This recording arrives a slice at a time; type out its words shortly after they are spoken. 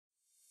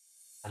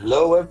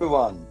Hello,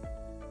 everyone.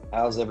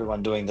 How's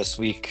everyone doing this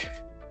week?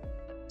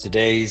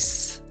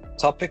 Today's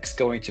topic's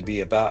going to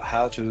be about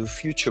how to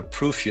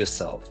future-proof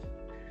yourself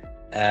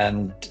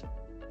and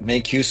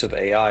make use of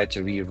AI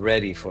to be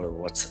ready for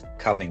what's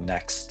coming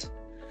next.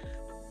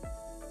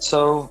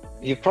 So,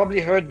 you've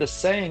probably heard the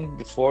saying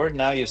before,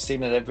 now you've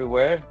seen it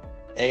everywhere.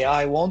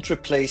 AI won't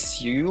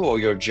replace you or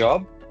your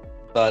job,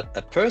 but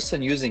a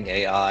person using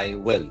AI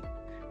will.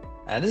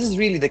 And this is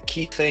really the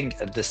key thing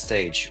at this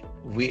stage.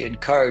 We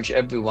encourage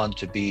everyone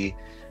to be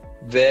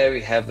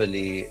very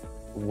heavily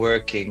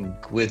working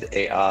with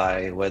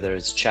AI, whether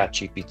it's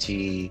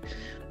ChatGPT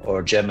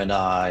or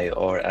Gemini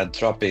or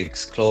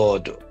Anthropic's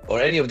Claude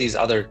or any of these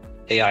other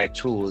AI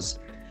tools,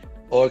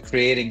 or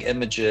creating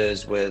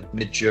images with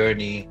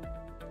Midjourney,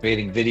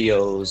 creating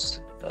videos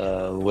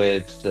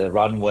with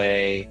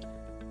Runway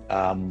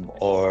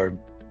or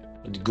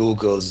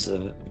Google's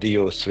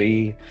Veo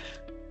 3.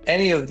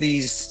 Any of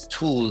these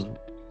tools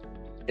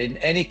in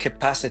any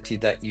capacity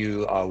that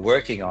you are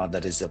working on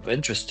that is of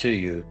interest to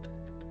you,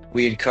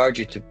 we encourage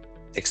you to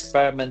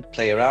experiment,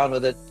 play around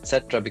with it,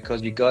 etc.,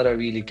 because you gotta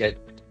really get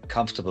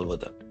comfortable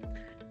with it.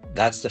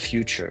 That's the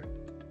future.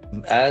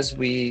 As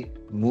we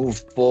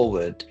move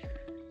forward,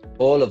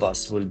 all of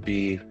us will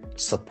be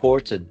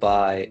supported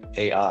by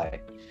AI.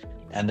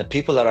 And the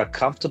people that are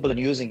comfortable in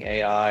using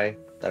AI,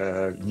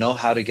 know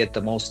how to get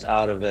the most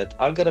out of it,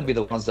 are going to be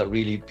the ones that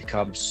really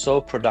become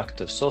so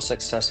productive, so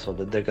successful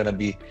that they're going to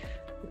be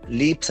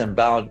leaps and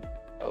bounds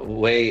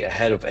way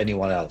ahead of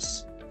anyone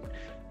else.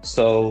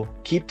 So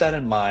keep that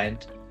in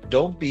mind.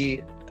 Don't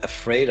be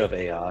afraid of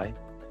AI.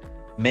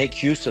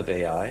 Make use of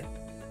AI.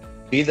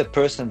 Be the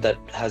person that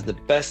has the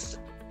best,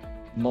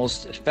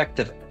 most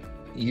effective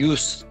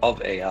use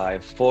of AI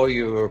for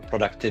your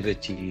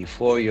productivity,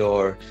 for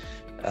your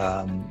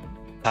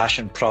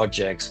passion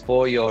projects,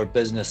 for your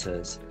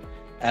businesses.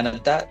 And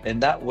in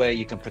that way,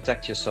 you can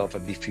protect yourself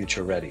and be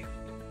future ready.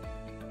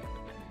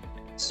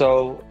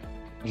 So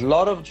a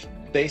lot of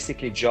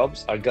basically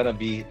jobs are going to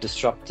be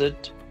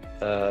disrupted.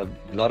 A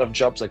lot of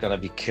jobs are going to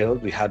be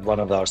killed. We had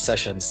one of our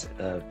sessions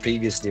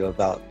previously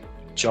about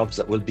jobs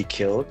that will be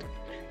killed.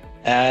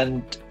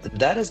 And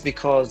that is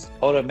because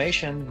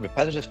automation,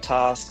 repetitive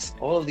tasks,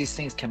 all of these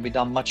things can be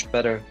done much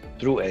better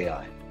through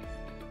AI.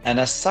 And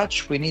as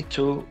such, we need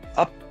to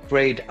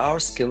upgrade our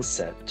skill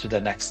set to the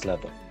next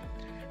level.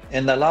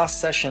 In the last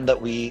session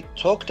that we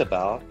talked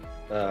about,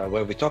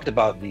 where we talked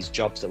about these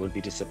jobs that will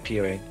be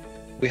disappearing,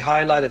 we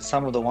highlighted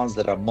some of the ones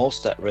that are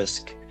most at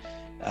risk.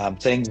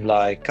 Things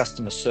like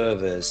customer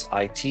service,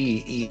 IT,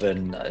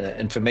 even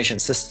information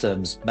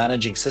systems,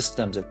 managing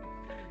systems,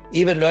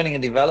 even learning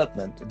and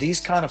development. These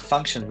kind of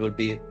functions will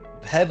be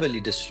heavily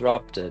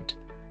disrupted,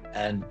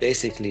 and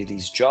basically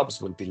these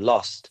jobs will be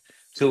lost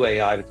to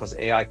AI because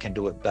AI can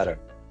do it better.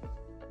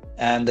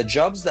 And the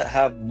jobs that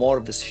have more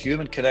of this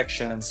human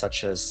connection,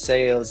 such as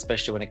sales,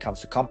 especially when it comes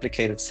to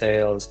complicated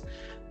sales,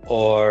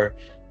 or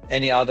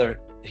any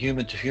other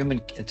human to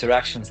human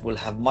interactions, will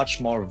have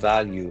much more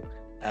value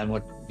and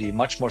would be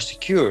much more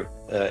secure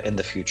in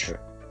the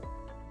future.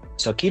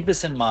 So keep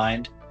this in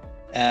mind.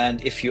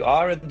 And if you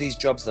are in these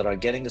jobs that are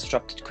getting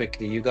disrupted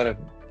quickly, you got to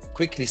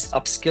quickly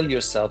upskill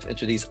yourself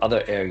into these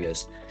other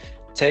areas.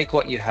 Take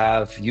what you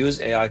have, use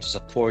AI to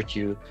support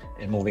you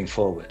in moving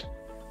forward.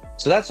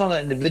 So that's on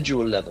an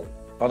individual level.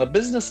 On a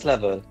business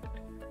level,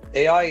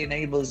 AI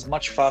enables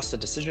much faster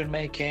decision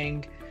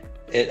making.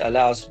 It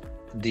allows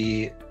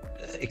the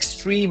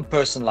extreme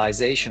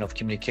personalization of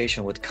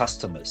communication with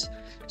customers.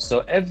 So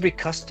every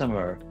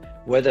customer,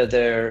 whether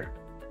they're,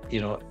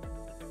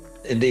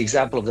 in the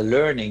example of the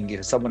learning,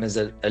 if someone is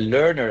a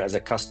learner as a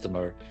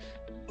customer,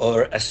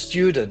 or a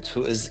student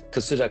who is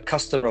considered a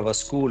customer of a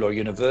school or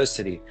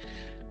university,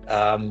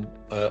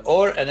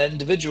 or an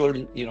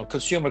individual,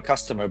 consumer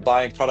customer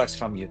buying products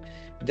from you,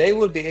 they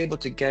will be able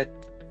to get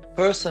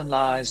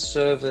personalized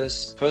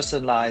service,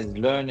 personalized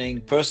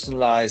learning,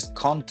 personalized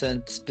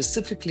content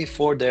specifically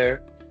for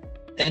their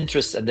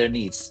interests and their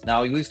needs.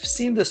 Now, we've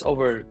seen this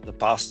over the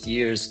past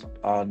years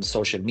on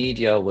social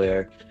media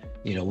where,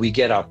 we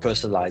get our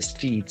personalized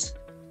feeds,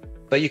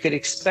 but you could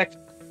expect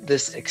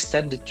this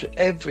extended to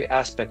every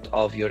aspect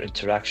of your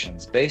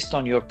interactions based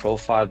on your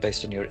profile,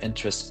 based on your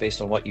interests,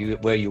 based on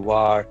where you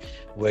are,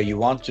 where you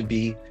want to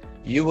be.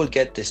 You will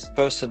get this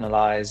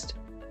personalized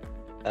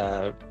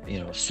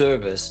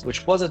service,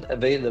 which wasn't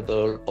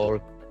available,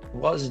 or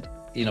wasn't,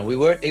 we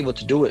weren't able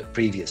to do it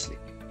previously.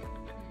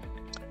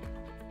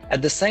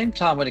 At the same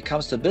time, when it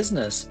comes to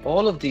business,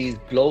 all of these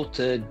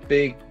bloated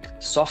big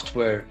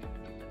software,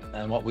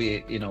 and what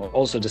we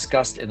also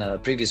discussed in a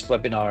previous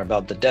webinar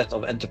about the death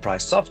of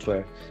enterprise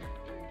software,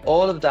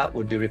 all of that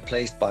would be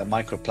replaced by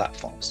micro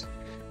platforms.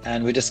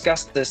 And we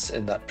discussed this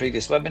in that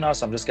previous webinar,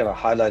 so I'm just going to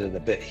highlight it a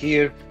bit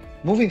here.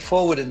 Moving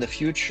forward in the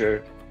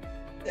future,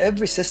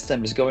 every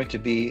system is going to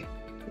be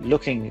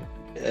looking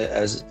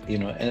as,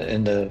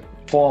 in the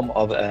form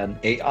of an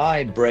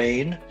AI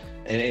brain,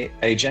 an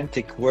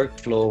agentic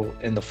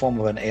workflow in the form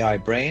of an AI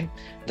brain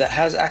that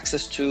has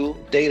access to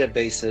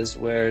databases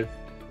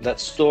that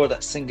store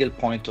that single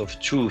point of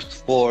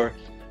truth for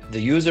the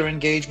user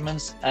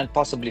engagements, and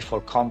possibly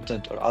for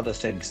content or other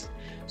things.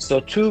 So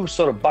two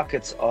sort of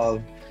buckets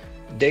of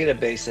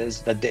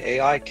databases that the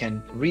AI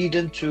can read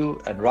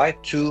into and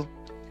write to,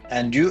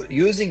 and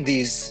using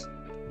these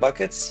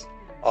buckets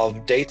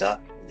of data,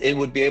 it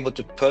would be able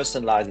to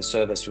personalize the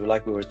service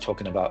like we were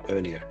talking about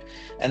earlier.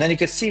 And then you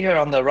can see here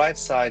on the right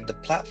side the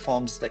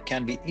platforms that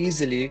can be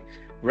easily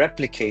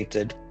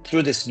replicated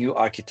through this new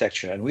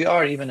architecture. And we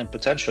are even in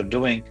potential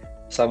doing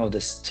some of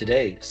this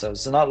today. So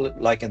it's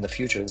not like in the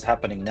future, it's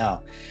happening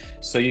now.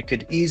 So you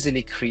could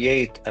easily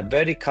create a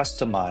very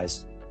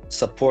customized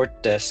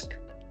support desk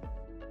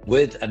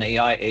with an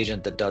AI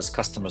agent that does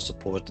customer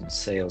support and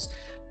sales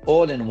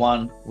all in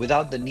one,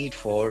 without the need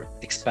for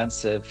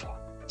expensive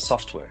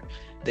software.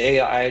 The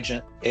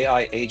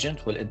AI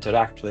agent will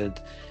interact with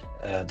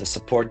the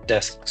support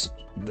desk's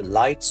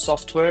light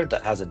software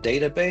that has a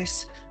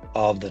database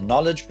of the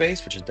knowledge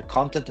base, which is the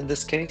content in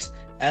this case,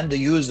 and the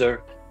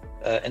user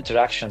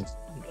interactions,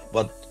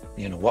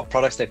 what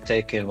products they've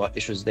taken, what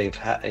issues they've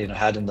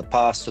had in the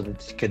past, so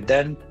that you could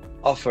then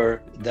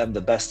offer them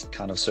the best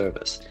kind of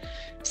service.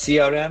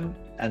 CRM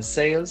and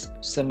sales,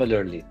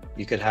 similarly,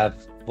 you could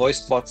have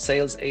voice bot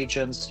sales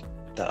agents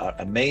that are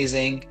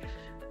amazing,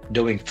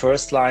 doing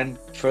first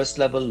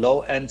level,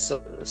 low end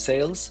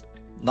sales,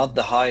 not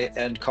the high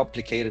end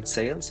complicated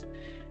sales,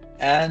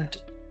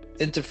 and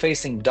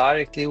interfacing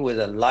directly with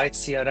a light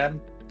CRM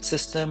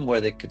system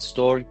where they could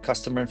store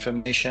customer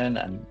information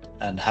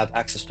and have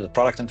access to the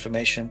product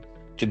information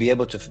to be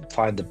able to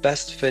find the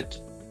best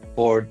fit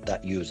for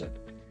that user.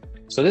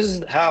 So this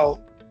is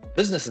how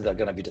businesses are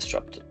going to be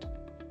disrupted.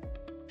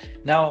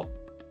 Now,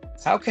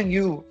 how can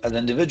you as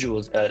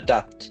individuals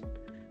adapt?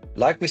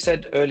 Like we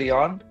said early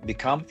on,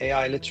 become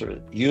AI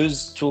literate,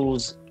 use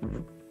tools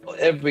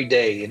every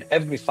day in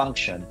every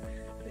function,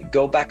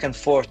 go back and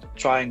forth,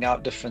 trying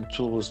out different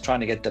tools, trying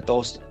to get the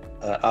most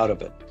out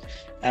of it,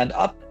 and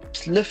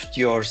uplift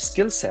your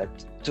skill set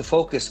to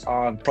focus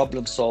on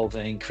problem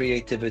solving,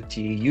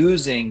 creativity,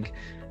 using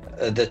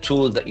the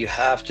tools that you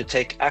have to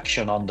take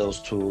action on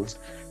those tools.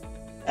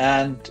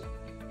 And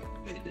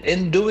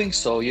in doing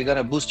so, you're going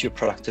to boost your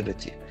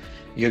productivity.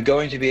 You're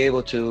going to be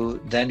able to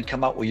then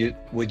come up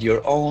with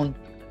your own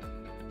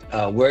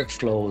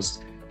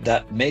workflows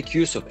that make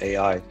use of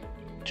AI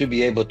to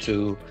be able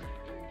to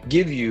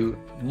give you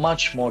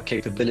much more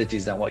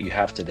capabilities than what you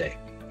have today.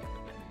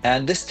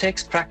 And this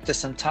takes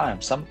practice and time.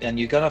 And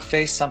you're going to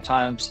face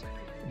sometimes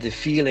the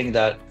feeling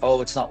that,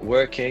 oh, it's not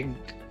working,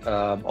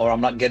 or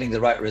I'm not getting the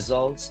right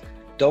results.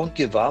 Don't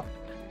give up.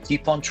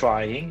 Keep on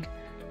trying.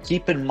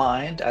 Keep in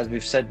mind, as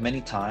we've said many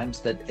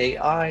times, that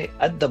AI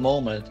at the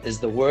moment is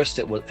the worst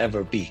it will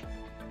ever be.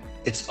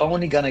 It's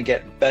only going to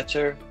get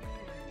better,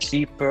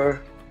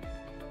 cheaper,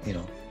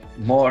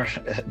 more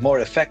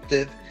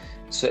effective.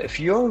 So if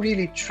you're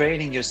really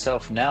training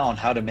yourself now on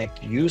how to make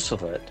use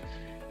of it,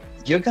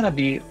 you're going to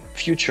be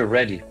future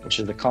ready, which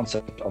is the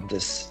concept of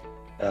this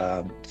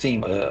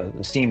theme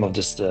of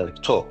this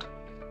talk.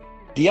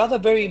 The other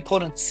very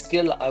important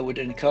skill I would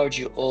encourage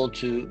you all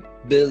to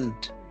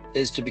build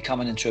is to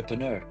become an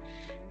entrepreneur.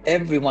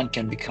 Everyone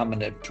can become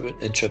an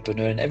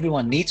entrepreneur, and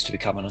everyone needs to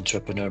become an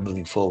entrepreneur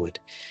moving forward.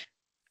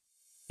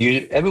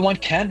 Everyone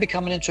can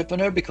become an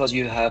entrepreneur because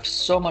you have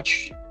so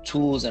much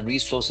tools and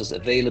resources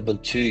available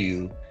to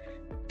you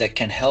that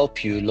can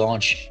help you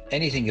launch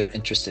anything you're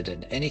interested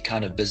in, any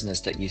kind of business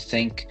that you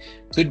think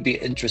could be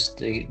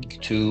interesting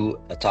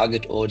to a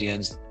target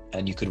audience,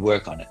 and you could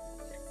work on it.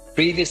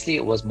 Previously,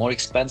 it was more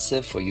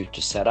expensive for you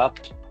to set up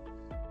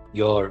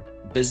your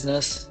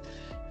business,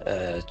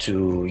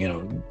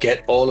 to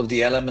get all of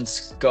the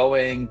elements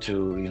going,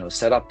 to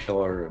set up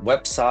your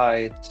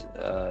website,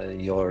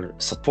 your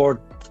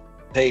support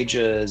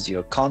pages,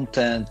 your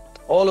content.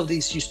 All of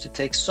these used to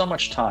take so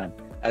much time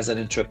as an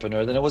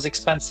entrepreneur, then it was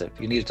expensive.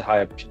 You needed to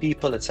hire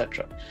people,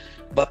 etc.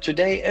 But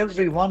today,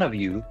 every one of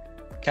you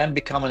can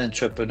become an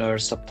entrepreneur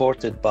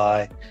supported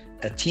by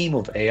a team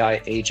of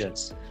AI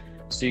agents.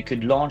 So you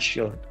could launch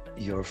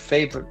your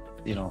favorite,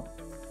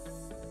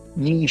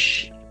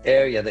 niche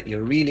area that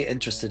you're really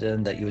interested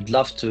in, that you would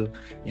love to,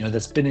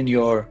 that's been in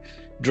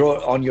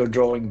on your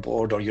drawing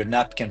board or your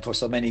napkin for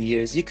so many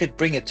years. You could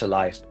bring it to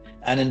life.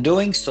 And in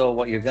doing so,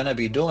 what you're going to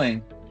be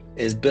doing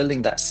is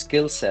building that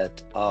skill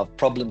set of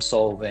problem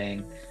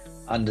solving,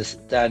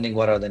 understanding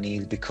what are the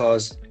needs,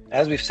 because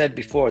as we've said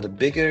before, the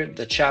bigger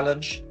the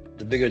challenge,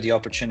 the bigger the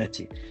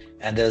opportunity.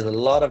 And there's a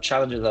lot of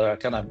challenges that are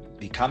going to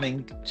be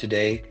coming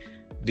today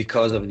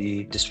because of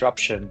the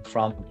disruption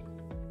from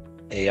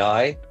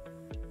AI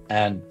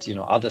and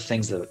other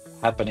things that are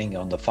happening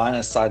on the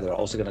finance side that are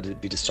also going to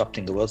be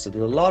disrupting the world. So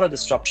there's a lot of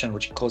disruption,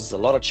 which causes a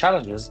lot of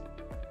challenges.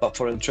 But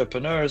for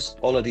entrepreneurs,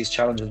 all of these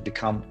challenges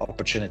become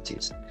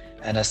opportunities.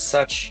 And as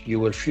such, you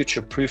will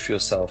future-proof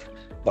yourself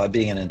by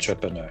being an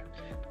entrepreneur.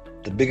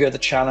 The bigger the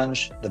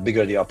challenge, the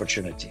bigger the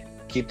opportunity.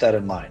 Keep that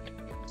in mind.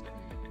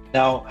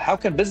 Now, how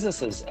can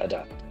businesses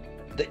adapt?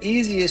 The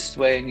easiest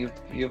way, and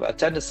you've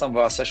attended some of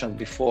our sessions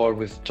before,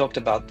 we've talked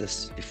about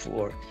this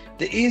before.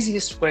 The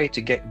easiest way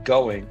to get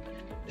going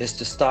is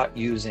to start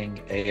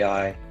using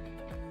AI,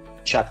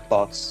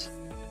 chatbots,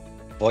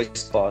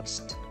 voice bots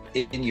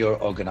in your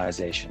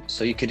organization.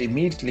 So you could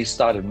immediately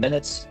start in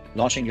minutes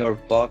launching your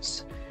bots.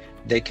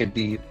 They could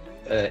be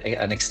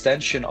an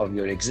extension of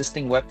your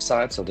existing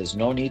website, so there's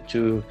no need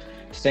to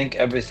think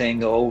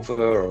everything over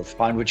or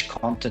find which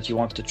content you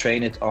want to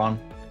train it on.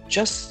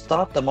 Just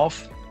start them off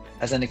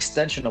as an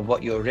extension of what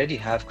you already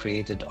have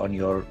created on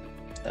your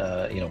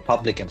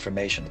public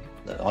information,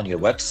 on your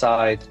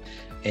website,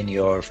 in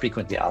your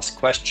frequently asked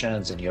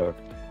questions, in your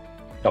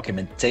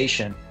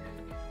documentation.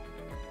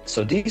 So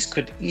these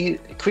could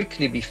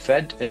quickly be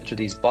fed into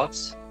these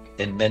bots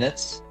in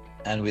minutes,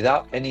 and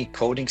without any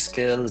coding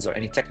skills or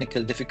any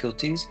technical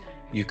difficulties,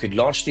 you could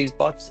launch these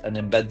bots and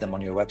embed them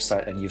on your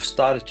website, and you've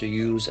started to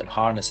use and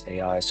harness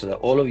AI so that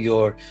all of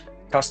your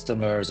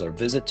customers or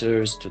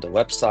visitors to the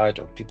website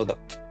or people that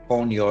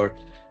phone your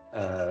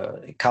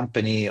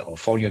company or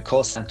phone your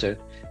call center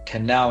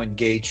can now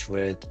engage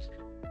with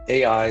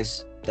AIs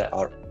that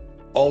are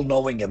all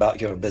knowing about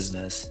your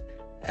business,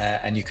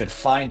 and you can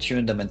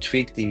fine-tune them and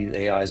tweak these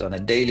AIs on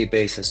a daily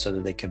basis so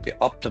that they can be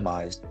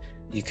optimized.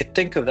 You could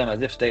think of them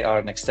as if they are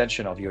an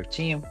extension of your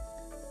team,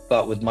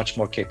 but with much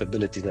more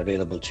capabilities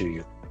available to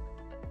you.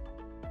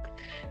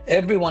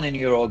 Everyone in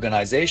your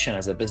organization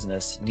as a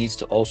business needs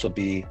to also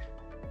be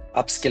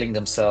upskilling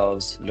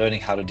themselves,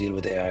 learning how to deal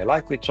with AI,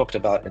 like we talked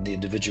about in the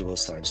individual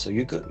side. So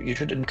you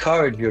should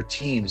encourage your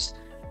teams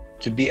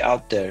to be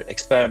out there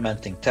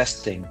experimenting,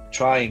 testing,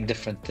 trying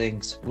different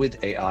things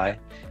with AI,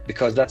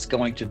 because that's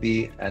going to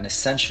be an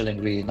essential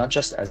ingredient, not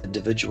just as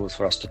individuals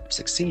for us to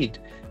succeed,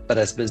 but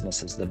as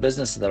businesses. The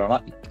businesses that are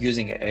not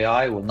using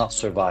AI will not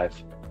survive.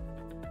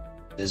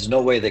 There's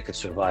no way they could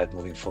survive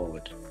moving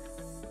forward.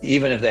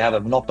 Even if they have a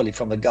monopoly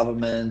from the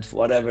government,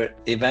 whatever,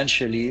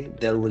 eventually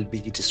they will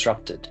be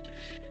disrupted,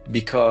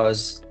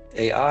 because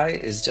AI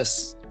is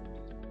just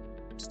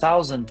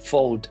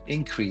 1,000-fold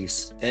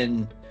increase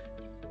in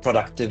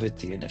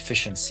productivity, in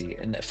efficiency,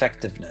 in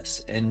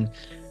effectiveness, in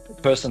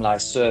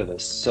personalized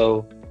service.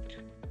 So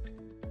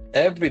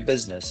every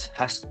business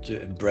has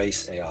to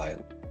embrace AI.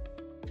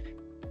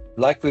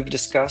 Like we've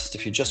discussed,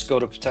 if you just go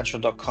to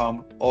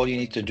potential.com, all you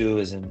need to do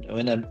is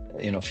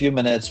in a few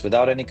minutes,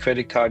 without any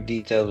credit card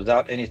details,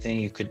 without anything,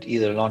 you could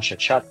either launch a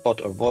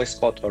chatbot or voice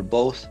bot or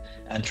both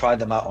and try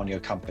them out on your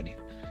company.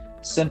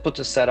 Simple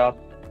to set up,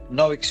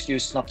 no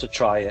excuse not to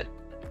try it.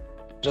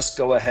 Just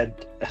go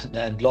ahead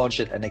and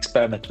launch it and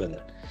experiment with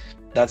it.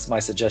 That's my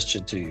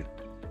suggestion to you.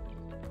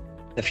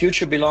 The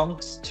future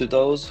belongs to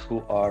those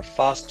who are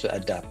fast to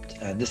adapt,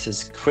 and this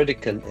is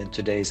critical in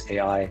today's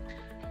AI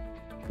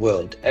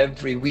world.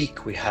 Every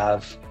week we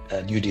have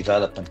a new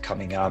development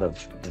coming out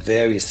of the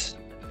various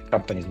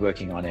companies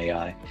working on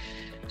AI.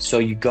 So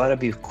you gotta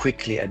be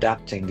quickly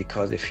adapting,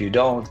 because if you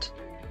don't,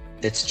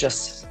 it's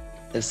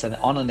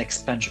on an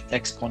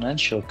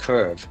exponential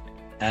curve,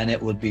 and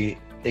it would be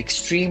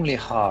extremely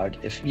hard,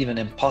 if even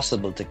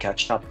impossible, to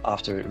catch up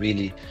after it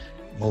really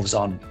moves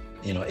on,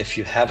 if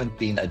you haven't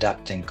been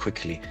adapting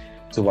quickly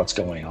to what's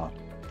going on.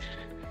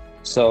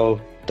 So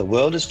the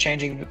world is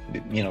changing,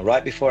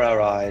 right before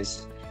our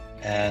eyes,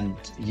 and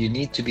you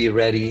need to be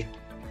ready.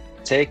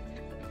 Take,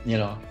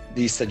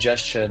 these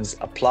suggestions,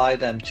 apply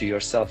them to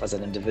yourself as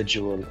an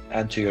individual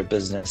and to your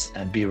business,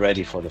 and be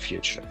ready for the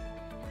future.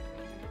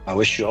 I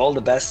wish you all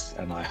the best,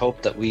 and I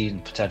hope that we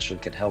in Potential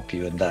can help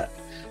you in that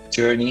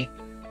journey.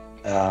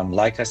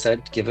 Like I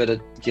said, give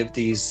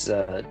these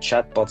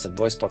chatbots and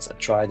voice bots a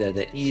try. They're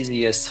the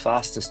easiest,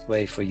 fastest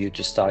way for you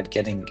to start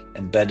getting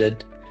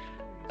embedding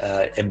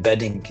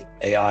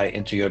AI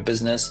into your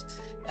business.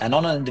 And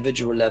on an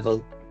individual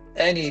level,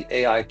 any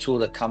AI tool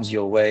that comes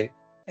your way,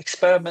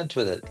 experiment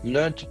with it,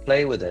 learn to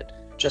play with it,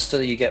 just so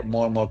that you get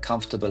more and more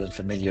comfortable and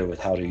familiar with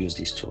how to use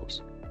these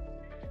tools.